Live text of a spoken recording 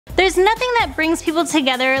There's nothing that brings people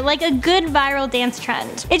together like a good viral dance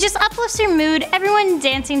trend. It just uplifts your mood, everyone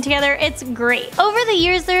dancing together, it's great. Over the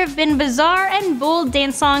years, there have been bizarre and bold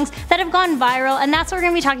dance songs that have gone viral, and that's what we're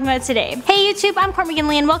going to be talking about today. Hey YouTube, I'm Court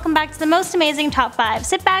McGinley and welcome back to the most amazing top 5.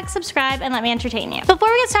 Sit back, subscribe, and let me entertain you.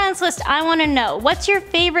 Before we get started on this list, I want to know, what's your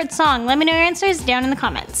favorite song? Let me know your answers down in the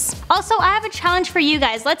comments. Also, I have a challenge for you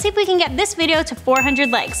guys. Let's see if we can get this video to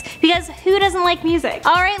 400 likes, because who doesn't like music?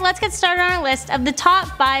 Alright, let's get started on our list of the top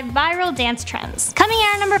 5 viral dance trends. Coming in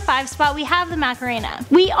at our number 5 spot, we have the Macarena.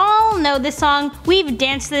 We all know this song, we've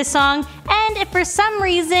danced to this song, and if for some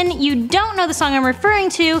reason you don't know the song I'm referring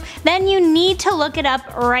to, then you need to look it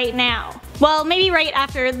up right now. Well, maybe right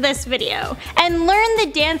after this video. And learn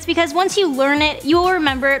the dance, because once you learn it, you will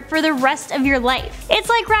remember it for the rest of your life. It's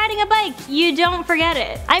like riding a bike, you don't forget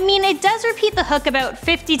it. I mean, it does repeat the hook about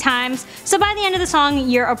 50 times, so by the end of the song,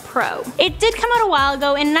 you're a pro. It did come out a while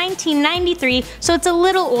ago in 1993, so it's a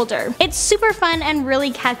little older. It's super fun and really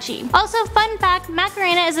catchy. Also, fun fact,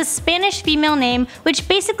 Macarena is a Spanish female name, which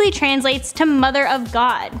basically translates to Mother of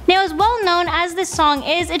God. Now, as well known as this song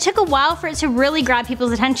is, it took a while for it to really grab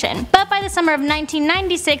people's attention, but by the summer of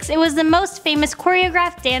 1996, it was the most famous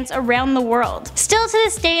choreographed dance around the world. Still to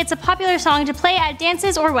this day, it's a popular song to play at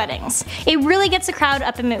dances or weddings. It really gets the crowd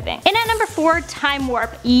up and moving. In at number 4, Time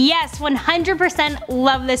Warp. Yes, 100%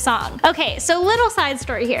 love this song. Okay, so little side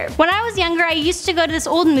story here. When I was younger, I used to go to this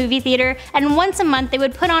old movie theater, and once a month they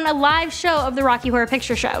would put on a live show of the Rocky Horror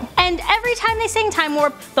Picture Show. And every time they sang Time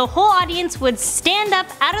Warp, the whole audience would stand up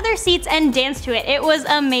out of their seats and dance to it. It was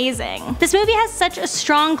amazing. This movie has such a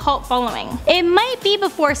strong cult following. It might be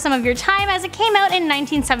before some of your time, as it came out in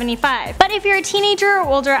 1975, but if you're a teenager or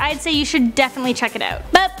older, I'd say you should definitely check it out.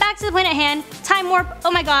 But back to the point at hand, Time Warp,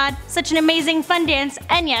 oh my god, such an amazing fun dance,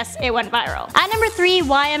 and yes, it went viral. At number 3,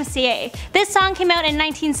 YMCA. This song came out in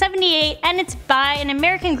 1978, and it's by an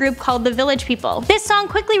American group called the Village People. This song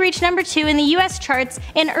quickly reached number 2 in the US charts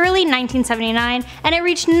in early 1979, and it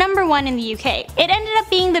reached number 1 in the UK. It ended up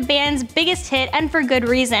being the band's biggest hit, and for good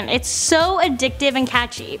reason. It's so addictive and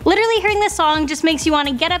catchy. Literally hearing this song just makes you want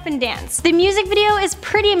to get up and dance. The music video is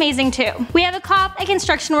pretty amazing too. We have a cop, a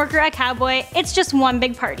construction worker, a cowboy, it's just one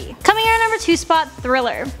big party. Coming in at number 2 spot,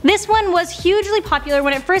 Thriller. This one was hugely popular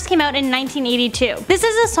when it first came out in 1982. This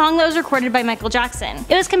is a song that was recorded by Michael Jackson.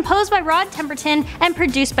 It was composed by Rod Temperton and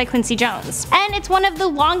produced by Quincy Jones. And it's one of the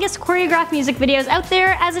longest choreographed music videos out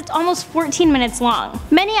there, as it's almost 14 minutes long.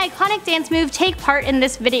 Many iconic dance moves take part in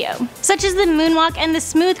this video, such as the moonwalk and the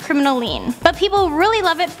smooth criminal lean. But people really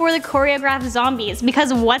love it for the choreographed zombies,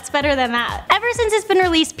 because what's better than that? Ever since it's been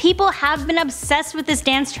released, people have been obsessed with this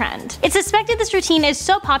dance trend. It's suspected this routine is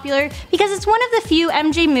so popular because it's one of the few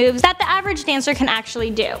MJ moves that the average dancer can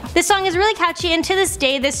actually do. This song is really catchy, and to this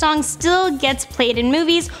day, this song still gets played in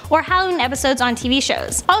movies or Halloween episodes on TV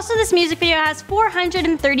shows. Also, this music video has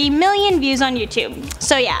 430 million views on YouTube.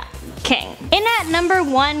 So yeah, king. In at number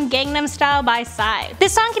 1, Gangnam Style by Psy.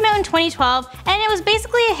 This song came out in 2012, and it was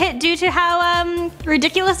basically a hit due to how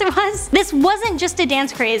ridiculous it was. This wasn't just a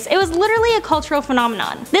dance craze, it was literally a cultural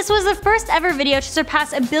phenomenon. This was the first ever video to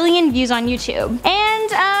surpass 1 billion views on YouTube.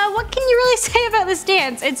 And what can you really say about this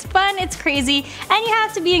dance? It's fun, it's crazy, and you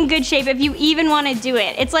have to be in good shape if you even want to do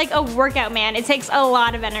it. It's like a workout, man. It takes a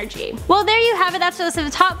lot of energy. Well, there you have it. That's the list of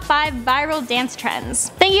the top 5 viral dance trends.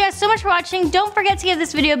 Thank you guys so much for watching. Don't forget to give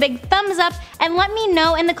this video a big thumbs up and let me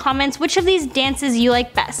know in the comments which of these dances you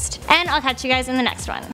like best. And I'll catch you guys in the next one.